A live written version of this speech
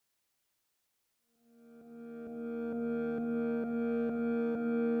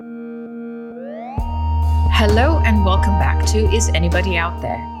Hello and welcome back to Is Anybody Out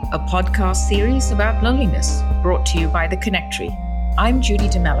There, a podcast series about loneliness brought to you by The Connectory. I'm Judy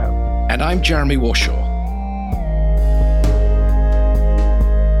DeMello. And I'm Jeremy Warshaw.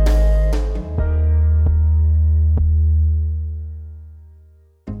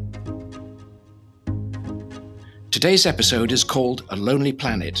 Today's episode is called A Lonely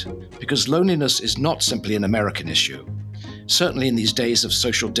Planet because loneliness is not simply an American issue. Certainly in these days of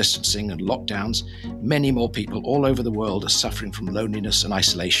social distancing and lockdowns, many more people all over the world are suffering from loneliness and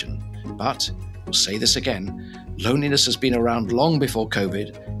isolation. But, we'll say this again, loneliness has been around long before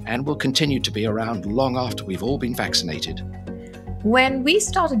COVID and will continue to be around long after we've all been vaccinated. When we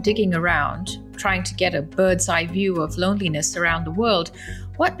started digging around, trying to get a bird's eye view of loneliness around the world,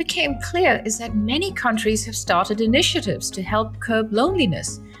 what became clear is that many countries have started initiatives to help curb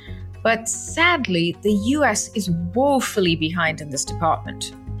loneliness. But sadly, the US is woefully behind in this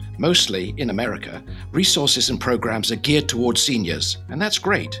department. Mostly, in America, resources and programs are geared towards seniors, and that's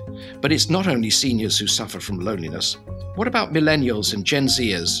great. But it's not only seniors who suffer from loneliness. What about millennials and Gen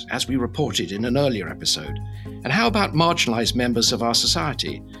Zers, as we reported in an earlier episode? And how about marginalized members of our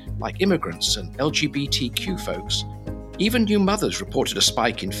society, like immigrants and LGBTQ folks? Even new mothers reported a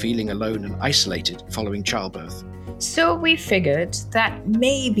spike in feeling alone and isolated following childbirth. So we figured that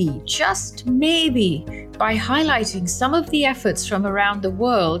maybe, just maybe, by highlighting some of the efforts from around the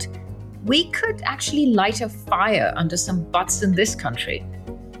world, we could actually light a fire under some butts in this country.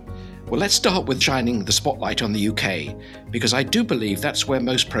 Well, let's start with shining the spotlight on the UK, because I do believe that's where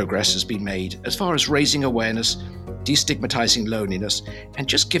most progress has been made as far as raising awareness, destigmatizing loneliness, and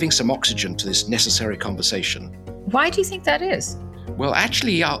just giving some oxygen to this necessary conversation. Why do you think that is? Well,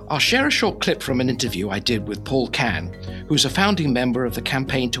 actually, I'll share a short clip from an interview I did with Paul Can, who's a founding member of the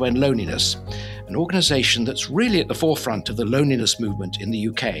Campaign to End Loneliness, an organisation that's really at the forefront of the loneliness movement in the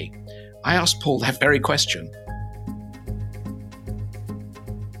UK. I asked Paul that very question.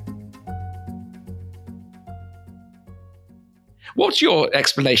 What's your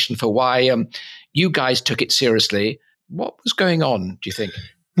explanation for why you guys took it seriously? What was going on, do you think?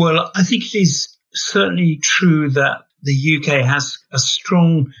 Well, I think it is certainly true that the UK has a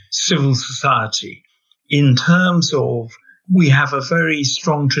strong civil society in terms of we have a very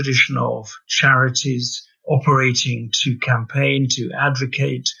strong tradition of charities operating to campaign, to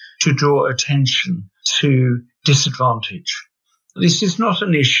advocate, to draw attention to disadvantage. This is not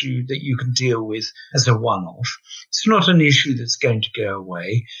an issue that you can deal with as a one-off. It's not an issue that's going to go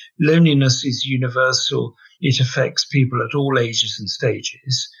away. Loneliness is universal. It affects people at all ages and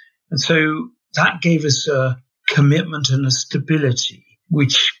stages. And so that gave us a commitment and a stability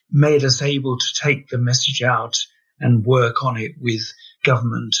which made us able to take the message out and work on it with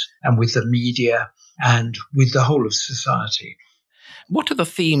government and with the media and with the whole of society. What are the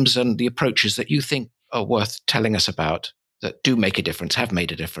themes and the approaches that you think are worth telling us about that do make a difference, have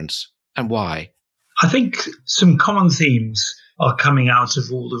made a difference, and why? I think some common themes are coming out of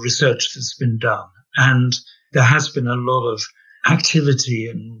all the research that's been done. And there has been a lot of activity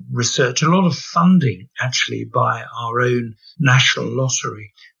and research, a lot of funding actually by our own national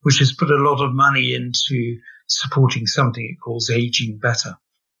lottery, which has put a lot of money into supporting something it calls Aging Better.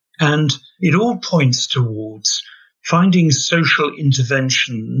 And it all points towards finding social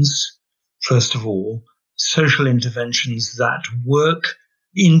interventions, first of all, social interventions that work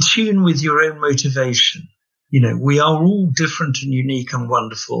in tune with your own motivation. You know, we are all different and unique and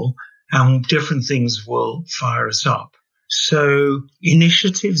wonderful, and different things will fire us up. So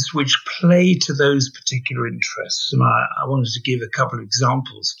initiatives which play to those particular interests, and I wanted to give a couple of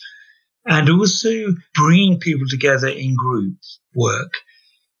examples, and also bringing people together in group work.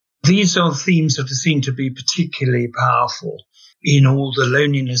 These are themes that seem to be particularly powerful in all the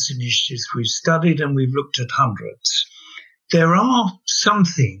loneliness initiatives we've studied, and we've looked at hundreds. There are some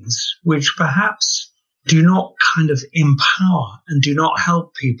things which perhaps do not kind of empower and do not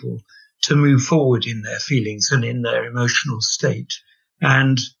help people to move forward in their feelings and in their emotional state.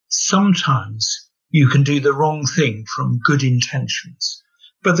 And sometimes you can do the wrong thing from good intentions.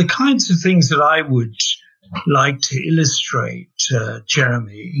 But the kinds of things that I would like to illustrate,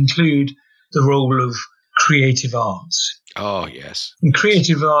 Jeremy, include the role of creative arts. Oh, yes. And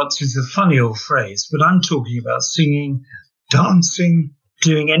creative arts is a funny old phrase, but I'm talking about singing, dancing,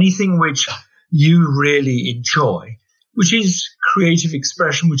 doing anything which you really enjoy, which is creative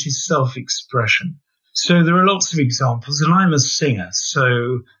expression, which is self-expression. So there are lots of examples, and I'm a singer,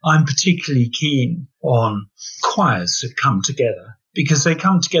 so I'm particularly keen on choirs that come together, because they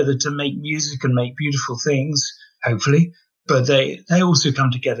come together to make music and make beautiful things, hopefully, but they also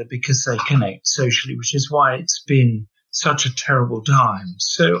come together because they connect socially, which is why it's been such a terrible time.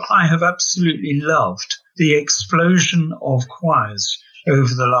 So I have absolutely loved the explosion of choirs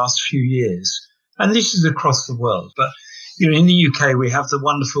over the last few years. And this is across the world. But in the UK, we have the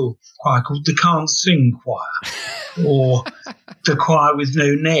wonderful choir called the Can't Sing Choir or the Choir with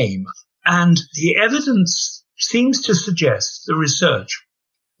No Name. And the evidence seems to suggest, the research,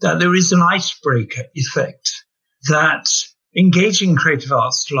 that there is an icebreaker effect, that engaging in creative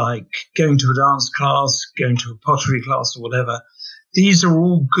arts like going to a dance class, going to a pottery class or whatever, these are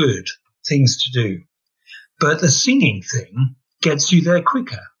all good things to do. But the singing thing gets you there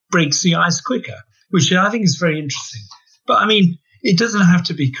quicker, breaks the ice quicker, which I think is very interesting. But I mean, it doesn't have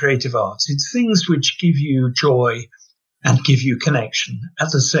to be creative arts. It's things which give you joy and give you connection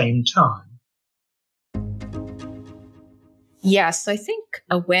at the same time. Yes, I think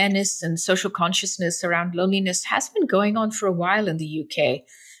awareness and social consciousness around loneliness has been going on for a while in the UK.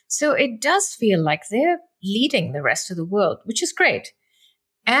 So it does feel like they're leading the rest of the world, which is great.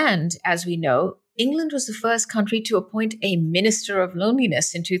 And as we know, England was the first country to appoint a Minister of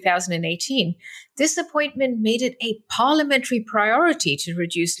Loneliness in 2018. This appointment made it a parliamentary priority to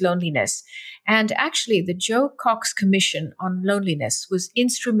reduce loneliness. And actually, the Jo Cox Commission on Loneliness was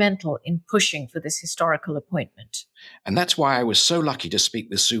instrumental in pushing for this historical appointment. And that's why I was so lucky to speak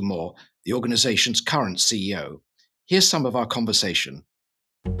with Sue Moore, the organization's current CEO. Here's some of our conversation.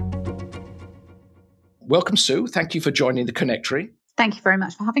 Welcome, Sue. Thank you for joining the Connectory. Thank you very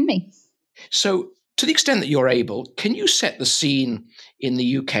much for having me. So, to the extent that you're able, can you set the scene in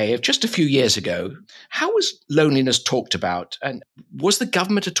the UK of just a few years ago? How was loneliness talked about? And was the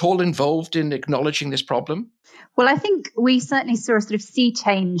government at all involved in acknowledging this problem? Well, I think we certainly saw a sort of sea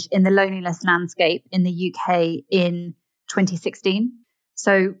change in the loneliness landscape in the UK in 2016.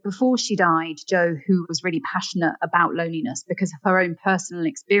 So before she died, Jo, who was really passionate about loneliness because of her own personal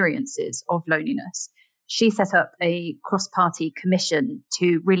experiences of loneliness, she set up a cross-party commission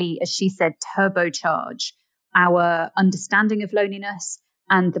to really, as she said, turbocharge our understanding of loneliness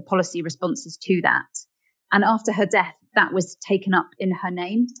and the policy responses to that. And after her death, that was taken up in her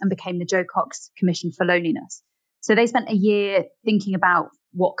name and became the Jo Cox Commission for Loneliness. So they spent a year thinking about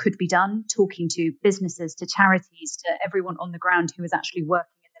what could be done, talking to businesses, to charities, to everyone on the ground who was actually working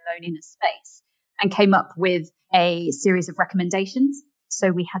in the loneliness space, and came up with a series of recommendations. So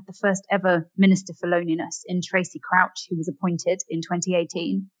we had the first ever Minister for Loneliness in Tracy Crouch, who was appointed in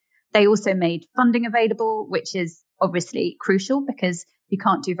 2018. They also made funding available, which is obviously crucial because you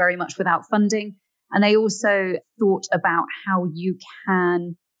can't do very much without funding. And they also thought about how you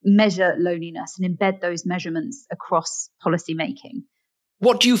can measure loneliness and embed those measurements across policy making.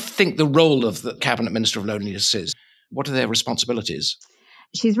 What do you think the role of the Cabinet Minister of Loneliness is? What are their responsibilities?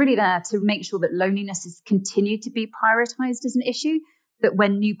 She's really there to make sure that loneliness is continued to be prioritised as an issue, that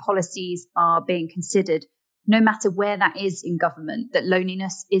when new policies are being considered, no matter where that is in government, that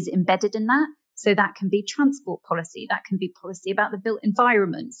loneliness is embedded in that. So that can be transport policy, that can be policy about the built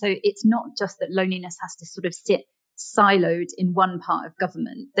environment. So it's not just that loneliness has to sort of sit siloed in one part of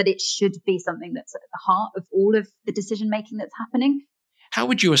government, that it should be something that's at the heart of all of the decision making that's happening. How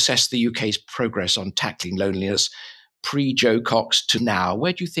would you assess the UK's progress on tackling loneliness pre-Jo Cox to now?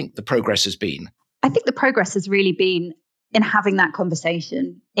 Where do you think the progress has been? I think the progress has really been in having that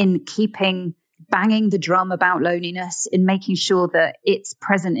conversation, in banging the drum about loneliness, in making sure that it's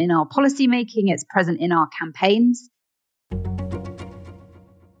present in our policy making, it's present in our campaigns.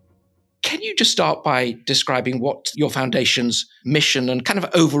 Can you just start by describing what your foundation's mission and kind of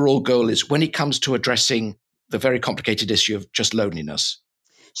overall goal is when it comes to addressing the very complicated issue of just loneliness?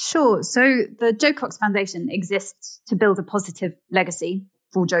 Sure. So the Jo Cox Foundation exists to build a positive legacy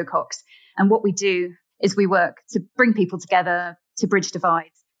for Jo Cox. And what we do is we work to bring people together, to bridge divides,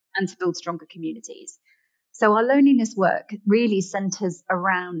 and to build stronger communities. So our loneliness work really centres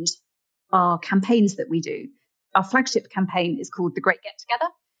around our campaigns that we do. Our flagship campaign is called The Great Get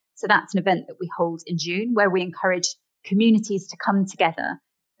Together. So that's an event that we hold in June where we encourage communities to come together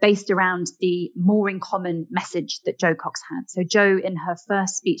based around the more in common message that Jo Cox had. So Jo, in her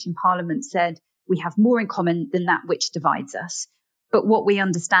first speech in Parliament, said, "We have more in common than that which divides us." But what we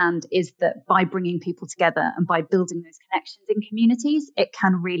understand is that by bringing people together and by building those connections in communities, it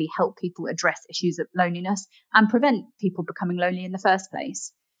can really help people address issues of loneliness and prevent people becoming lonely in the first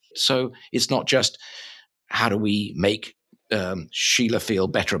place. So it's not just how do we make Sheila feel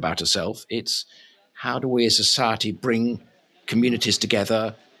better about herself. It's how do we as a society bring communities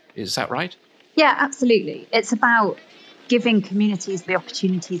together? Is that right? Yeah, absolutely. It's about giving communities the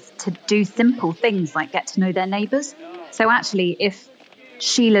opportunities to do simple things like get to know their neighbours. So actually, if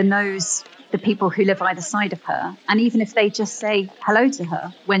Sheila knows the people who live either side of her, and even if they just say hello to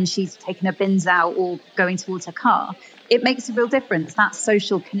her when she's taking her bins out or going towards her car, it makes a real difference. That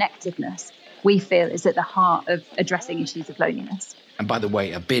social connectedness. we feel is at the heart of addressing issues of loneliness. And by the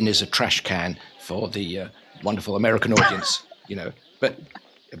way, a bin is a trash can for the wonderful American audience, but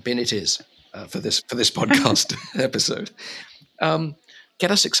a bin it is for this podcast episode. Get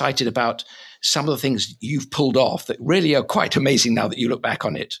us excited about some of the things you've pulled off that really are quite amazing now that you look back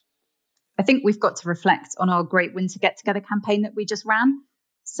on it. I think we've got to reflect on our Great Winter Get Together campaign that we just ran.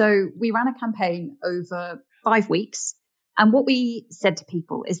 So we ran a campaign over 5 weeks. And what we said to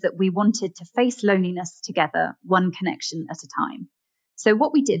people is that we wanted to face loneliness together, one connection at a time. So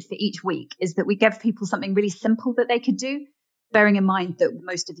what we did for each week is that we gave people something really simple that they could do, bearing in mind that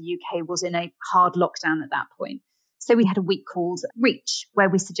most of the UK was in a hard lockdown at that point. So we had a week called Reach, where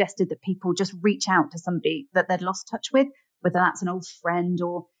we suggested that people just reach out to somebody that they'd lost touch with, whether that's an old friend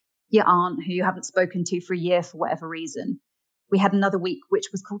or your aunt who you haven't spoken to for a year for whatever reason. We had another week which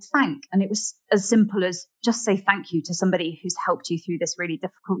was called Thank, and it was as simple as just say thank you to somebody who's helped you through this really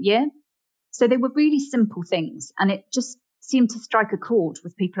difficult year. So they were really simple things, and it just seemed to strike a chord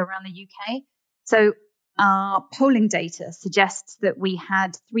with people around the UK. So our polling data suggests that we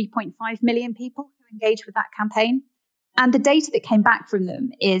had 3.5 million people who engaged with that campaign. And the data that came back from them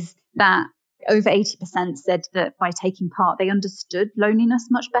is that over 80% said that by taking part, they understood loneliness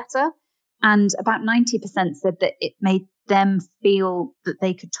much better. And about 90% said that it made them feel that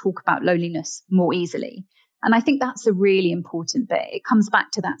they could talk about loneliness more easily. And I think that's a really important bit. It comes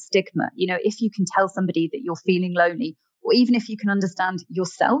back to that stigma. If you can tell somebody that you're feeling lonely, or even if you can understand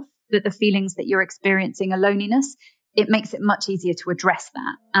yourself that the feelings that you're experiencing are loneliness, it makes it much easier to address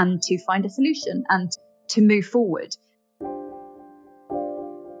that and to find a solution and to move forward.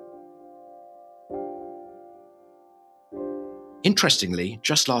 Interestingly,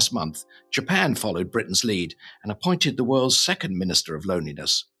 just last month, Japan followed Britain's lead and appointed the world's second Minister of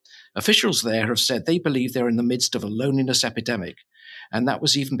Loneliness. Officials there have said they believe they're in the midst of a loneliness epidemic, and that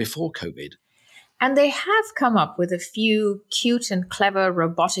was even before COVID. And they have come up with a few cute and clever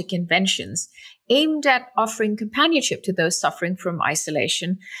robotic inventions aimed at offering companionship to those suffering from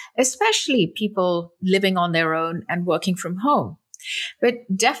isolation, especially people living on their own and working from home. But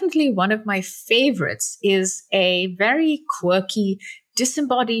definitely one of my favorites is a very quirky,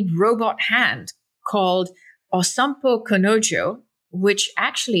 disembodied robot hand called Osampo Konojo, which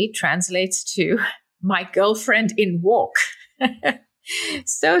actually translates to my girlfriend in walk.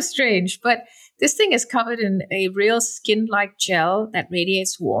 So strange, but this thing is covered in a real skin-like gel that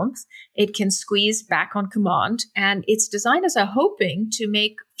radiates warmth. It can squeeze back on command, and its designers are hoping to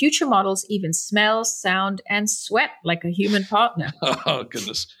make future models even smell, sound, and sweat like a human partner. Oh,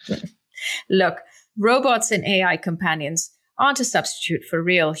 goodness. Look, robots and AI companions aren't a substitute for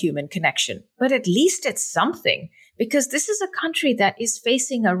real human connection, but at least it's something, because this is a country that is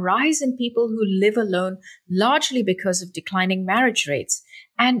facing a rise in people who live alone, largely because of declining marriage rates.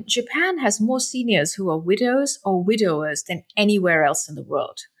 And Japan has more seniors who are widows or widowers than anywhere else in the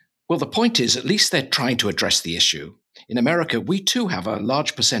world. Well, the point is, at least they're trying to address the issue. In America, we too have a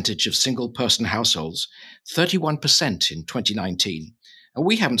large percentage of single-person households, 31% in 2019. And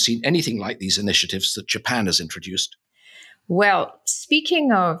we haven't seen anything like these initiatives that Japan has introduced. Well,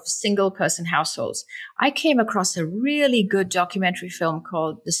 speaking of single-person households, I came across a really good documentary film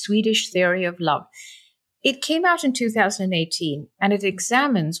called The Swedish Theory of Love. It came out in 2018, and it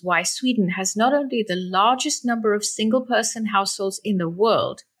examines why Sweden has not only the largest number of single-person households in the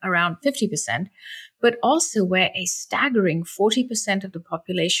world, around 50%, but also where a staggering 40% of the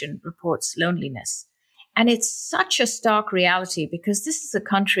population reports loneliness. And it's such a stark reality because this is a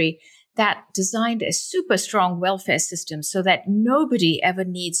country that designed a super strong welfare system so that nobody ever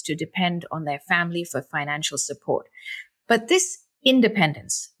needs to depend on their family for financial support. But this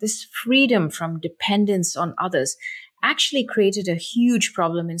independence, this freedom from dependence on others, actually created a huge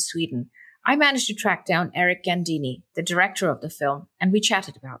problem in Sweden. I managed to track down Eric Gandini, the director of the film, and we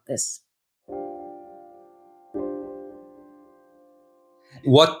chatted about this.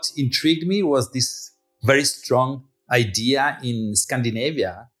 What intrigued me was this very strong idea in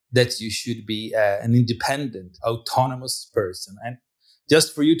Scandinavia that you should be an independent, autonomous person. And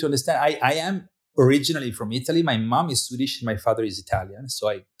just for you to understand, I am originally from Italy. My mom is Swedish and my father is Italian. So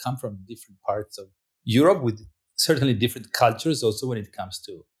I come from different parts of Europe with certainly different cultures also when it comes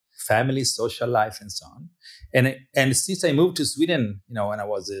to family, social life, and so on. And since I moved to Sweden, when I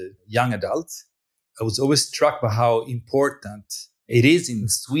was a young adult, I was always struck by how important it is in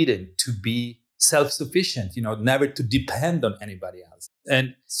Sweden to be self-sufficient, never to depend on anybody else.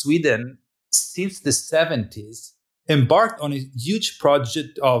 And Sweden, since the 70s, embarked on a huge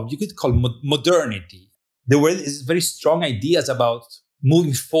project of, you could call modernity. There were very strong ideas about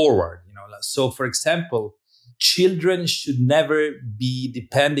moving forward. So, for example, children should never be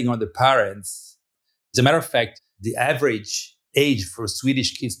depending on the parents. As a matter of fact, the average age for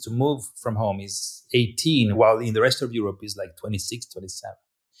Swedish kids to move from home is 18, while in the rest of Europe is like 26, 27.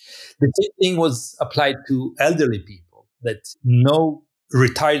 The same thing was applied to elderly people, that no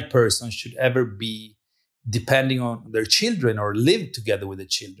retired person should ever be depending on their children or live together with the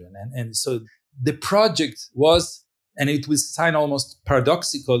children. And so the project was, and it was sign almost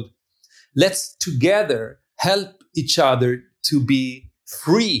paradoxical, let's together help each other to be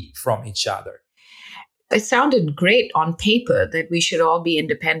free from each other. It sounded great on paper that we should all be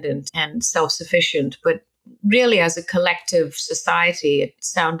independent and self-sufficient, but really as a collective society, it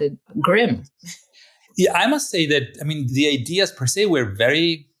sounded grim. Yeah, I must say that, the ideas per se were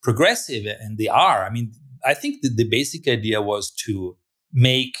very progressive, and they are. I think that the basic idea was to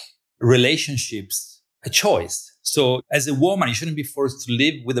make relationships a choice. So as a woman, you shouldn't be forced to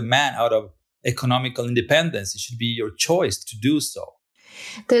live with a man out of economical independence. It should be your choice to do so.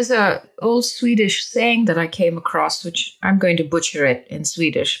 There's a old Swedish saying that I came across, which I'm going to butcher it in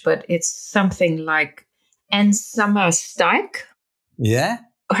Swedish, but it's something like "ensam stark." Yeah.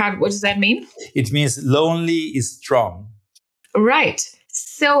 What does that mean? It means lonely is strong. Right.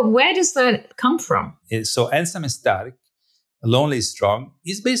 So where does that come from? So ensam stark, lonely is strong,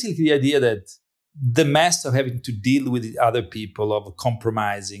 is basically the idea that the mess of having to deal with other people, of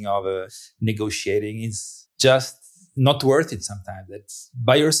compromising, of negotiating, is just not worth it sometimes. That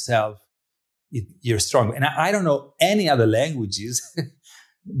by yourself, you're strong. And I don't know any other languages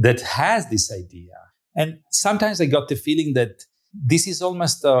that has this idea. And sometimes I got the feeling that this is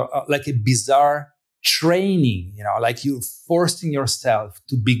almost like a bizarre training, like you're forcing yourself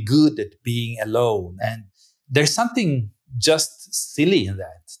to be good at being alone. And there's something just silly in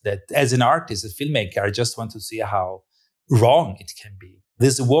that as an artist, a filmmaker, I just want to see how wrong it can be.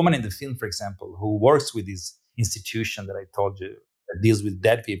 There's a woman in the film, for example, who works with this institution that I told you that deals with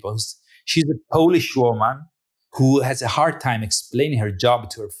dead people. She's a Polish woman who has a hard time explaining her job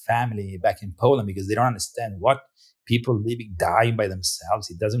to her family back in Poland because they don't understand what people dying by themselves.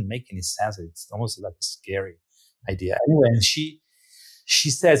 It doesn't make any sense. It's almost like a scary idea. Anyway, and she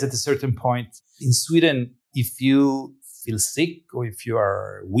says at a certain point, in Sweden, if you feel sick or if you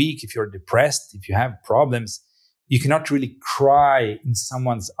are weak, if you're depressed, if you have problems, you cannot really cry in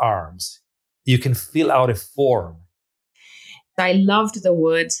someone's arms. You can fill out a form. I loved the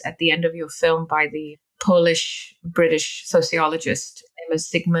words at the end of your film by the Polish-British sociologist named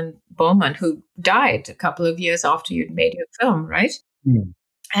Zygmunt Bauman, who died a couple of years after you'd made your film, right? Mm.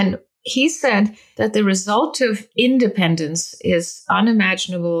 And he said that the result of independence is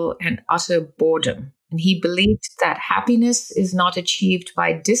unimaginable and utter boredom. And he believed that happiness is not achieved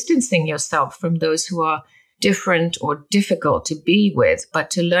by distancing yourself from those who are different or difficult to be with, but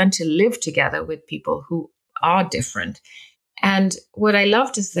to learn to live together with people who are different. And what I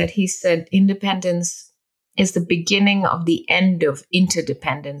loved is that he said independence is the beginning of the end of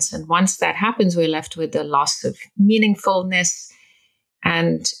interdependence. And once that happens, we're left with the loss of meaningfulness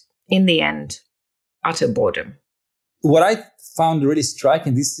and, in the end, utter boredom. What I found really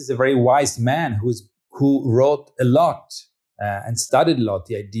striking, this is a very wise man who wrote a lot and studied a lot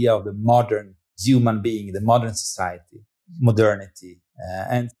the idea of the modern human being, the modern society, modernity.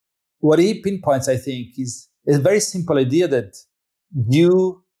 And what he pinpoints, I think, is a very simple idea that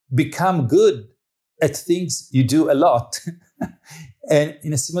you become good at things you do a lot. And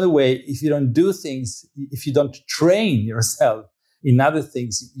in a similar way, if you don't do things, if you don't train yourself in other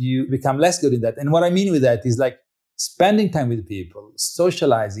things, you become less good in that. And what I mean with that is like spending time with people,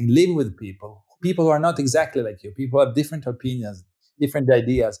 socializing, living with people who are not exactly like you, people have different opinions, different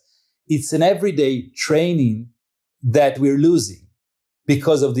ideas. It's an everyday training that we're losing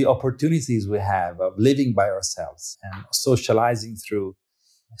because of the opportunities we have of living by ourselves and socializing through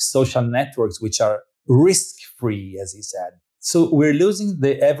social networks, which are risk-free, as he said. So we're losing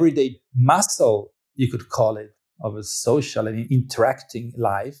the everyday muscle, you could call it, of a social and interacting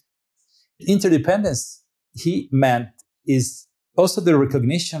life. Interdependence, he meant, is also the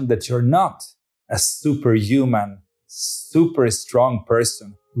recognition that you're not a superhuman, super strong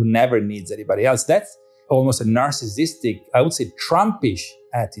person who never needs anybody else. That's almost a narcissistic, I would say Trumpish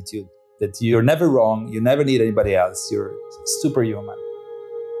attitude, that you're never wrong, you never need anybody else, you're superhuman.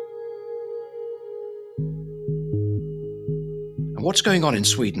 And what's going on in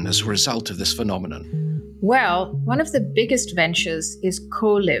Sweden as a result of this phenomenon? Well, one of the biggest ventures is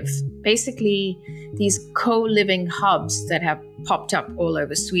Co-Live. Basically, these co-living hubs that have popped up all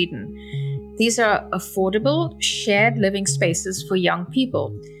over Sweden. These are affordable, shared living spaces for young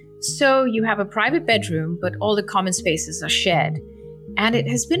people. So you have a private bedroom, but all the common spaces are shared. And it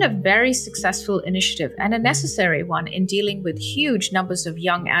has been a very successful initiative and a necessary one in dealing with huge numbers of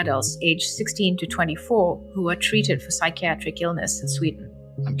young adults aged 16 to 24 who are treated for psychiatric illness in Sweden.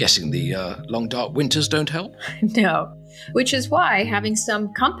 I'm guessing the long dark winters don't help? No, which is why having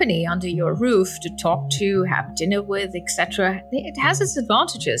some company under your roof to talk to, have dinner with, etc., it has its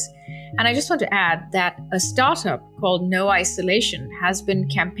advantages. And I just want to add that a startup called No Isolation has been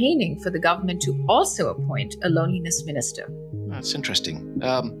campaigning for the government to also appoint a loneliness minister. That's interesting.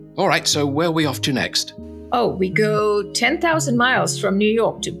 All right, so where are we off to next? Oh, we go 10,000 miles from New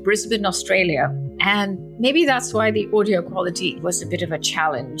York to Brisbane, Australia. And maybe that's why the audio quality was a bit of a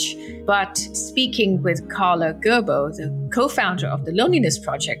challenge. But speaking with Carla Gerbo, the co-founder of the Loneliness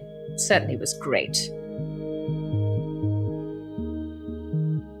Project, certainly was great.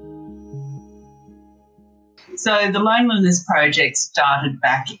 So the Loneliness Project started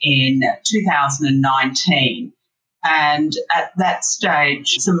back in 2019. And at that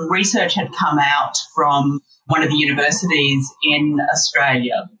stage, some research had come out from one of the universities in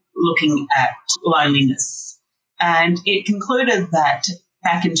Australia looking at loneliness. And it concluded that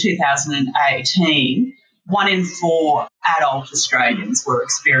back in 2018, 1 in 4 adult Australians were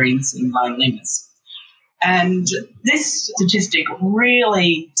experiencing loneliness. And this statistic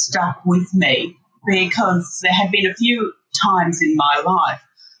really stuck with me because there had been a few times in my life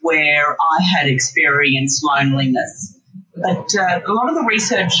where I had experienced loneliness. But a lot of the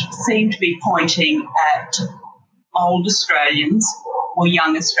research seemed to be pointing at old Australians or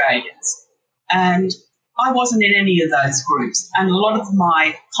young Australians. And I wasn't in any of those groups. And a lot of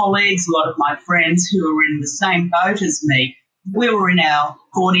my colleagues, a lot of my friends who were in the same boat as me, we were in our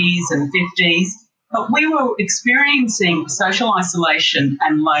 40s and 50s, but we were experiencing social isolation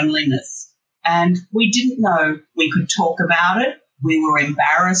and loneliness. And we didn't know we could talk about it. We were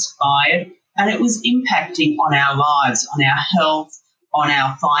embarrassed by it, and it was impacting on our lives, on our health, on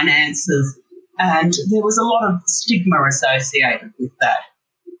our finances, and there was a lot of stigma associated with that.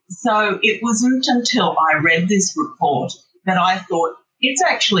 So it wasn't until I read this report that I thought it's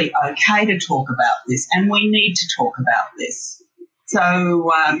actually okay to talk about this, and we need to talk about this.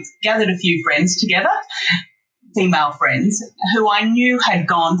 So gathered a few friends together, female friends, who I knew had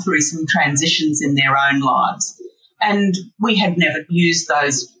gone through some transitions in their own lives. And we had never used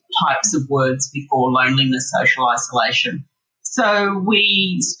those types of words before, loneliness, social isolation. So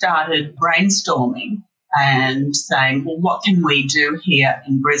we started brainstorming and saying, well, what can we do here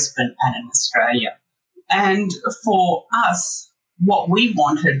in Brisbane and in Australia? And for us, what we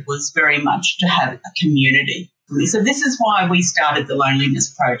wanted was very much to have a community. So this is why we started the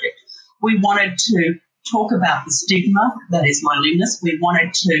Loneliness Project. We wanted to talk about the stigma that is loneliness. We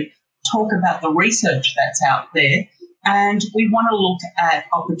wanted to talk about the research that's out there, and we want to look at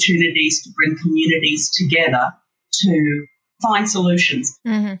opportunities to bring communities together to find solutions.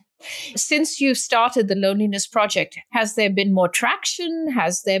 Mm-hmm. Since you've started the Loneliness Project, has there been more traction?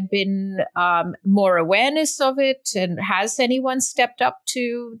 Has there been more awareness of it? And has anyone stepped up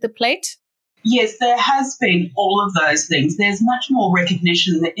to the plate? Yes, there has been all of those things. There's much more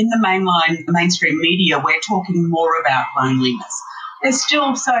recognition that in the mainstream media, we're talking more about loneliness. There's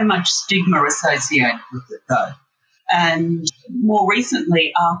still so much stigma associated with it, though. And more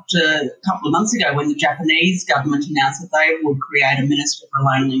recently, after a couple of months ago, when the Japanese government announced that they would create a Minister for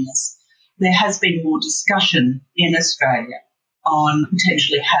Loneliness, there has been more discussion in Australia on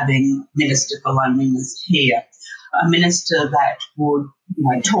potentially having a Minister for Loneliness here, a minister that would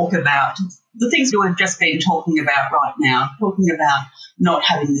talk about the things we've just been talking about right now, talking about not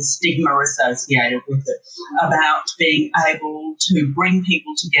having the stigma associated with it, about being able to bring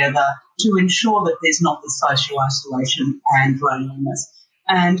people together to ensure that there's not the social isolation and loneliness.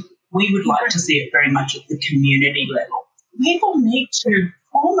 And we would like to see it very much at the community level. People need to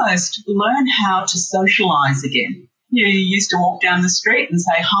almost learn how to socialise again. You used to walk down the street and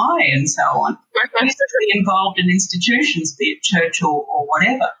say hi and so on. We used to be involved in institutions, be it church or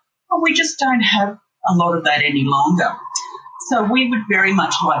whatever. But we just don't have a lot of that any longer. So we would very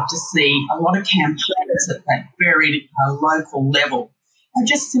much like to see a lot of campaigns at that very local level. And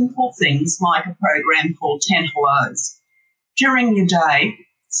just simple things like a program called 10 Hellos. During your day,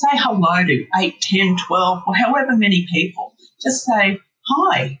 say hello to 8, 10, 12, or however many people. Just say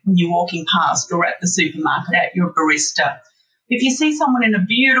hi when you're walking past or at the supermarket, at your barista. If you see someone in a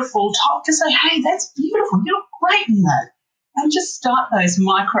beautiful top, just say, hey, that's beautiful. You look great in that. And just start those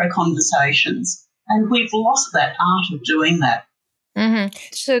micro conversations. And we've lost that art of doing that. Mm-hmm.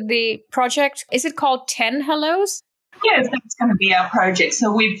 So the project, is it called 10 Hellos? Yes, that's going to be our project.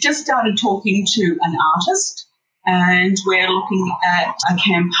 So we've just started talking to an artist, and we're looking at a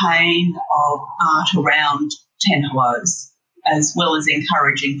campaign of art around 10 Hellos. as well as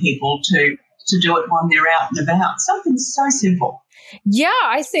encouraging people to do it when they're out and about. Something so simple. Yeah,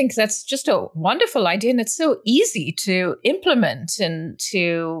 I think that's just a wonderful idea, and it's so easy to implement and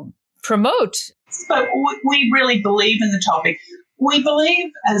to promote. But we really believe in the topic. We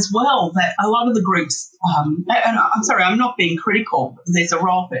believe as well that a lot of the groups, and I'm sorry, I'm not being critical, there's a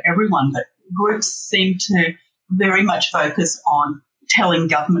role for everyone, but groups seem to very much focus on telling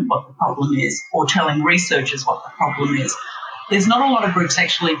government what the problem is or telling researchers what the problem is. There's not a lot of groups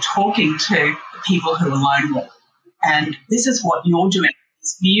actually talking to people who are lonely. And this is what you're doing,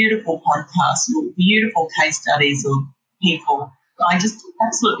 this beautiful podcast, your beautiful case studies of people. I just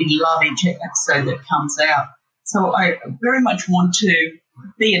absolutely love each episode that comes out. So I very much want to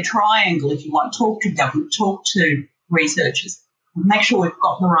be a triangle, if you want. Talk to government, talk to researchers, make sure we've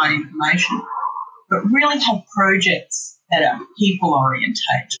got the right information, but really have projects that are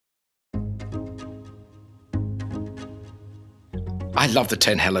people-orientated. I love the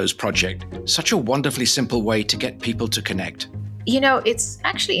 10 Hellos project. Such a wonderfully simple way to get people to connect. You know, it's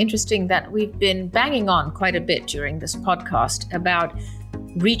actually interesting that we've been banging on quite a bit during this podcast about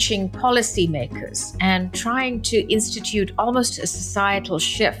reaching policymakers and trying to institute almost a societal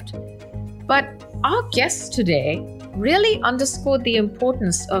shift. But our guests today really underscored the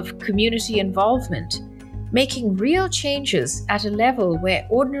importance of community involvement, making real changes at a level where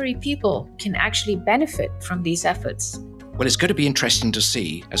ordinary people can actually benefit from these efforts. Well, it's going to be interesting to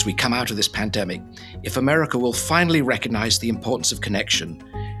see, as we come out of this pandemic, if America will finally recognize the importance of connection,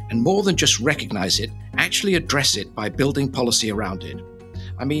 and more than just recognize it, actually address it by building policy around it.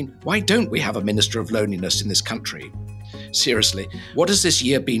 I mean, why don't we have a Minister of Loneliness in this country? Seriously, what has this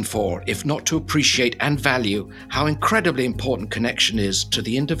year been for, if not to appreciate and value how incredibly important connection is to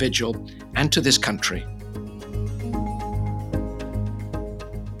the individual and to this country?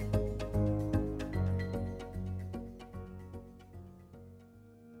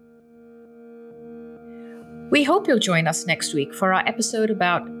 We hope you'll join us next week for our episode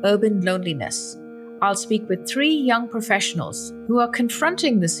about urban loneliness. I'll speak with 3 young professionals who are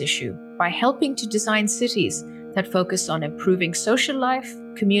confronting this issue by helping to design cities that focus on improving social life,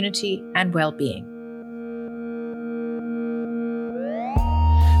 community, and well-being.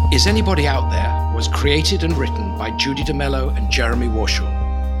 Is Anybody Out There was created and written by Judy DeMello and Jeremy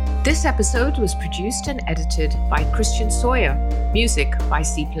Warshaw. This episode was produced and edited by Christian Sawyer. Music by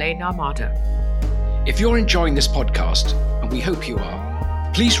Seaplane Armada. If you're enjoying this podcast, and we hope you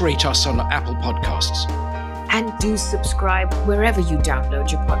are, please rate us on Apple Podcasts. And do subscribe wherever you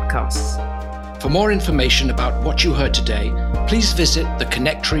download your podcasts. For more information about what you heard today, please visit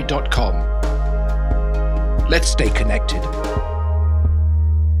theconnectory.com. Let's stay connected.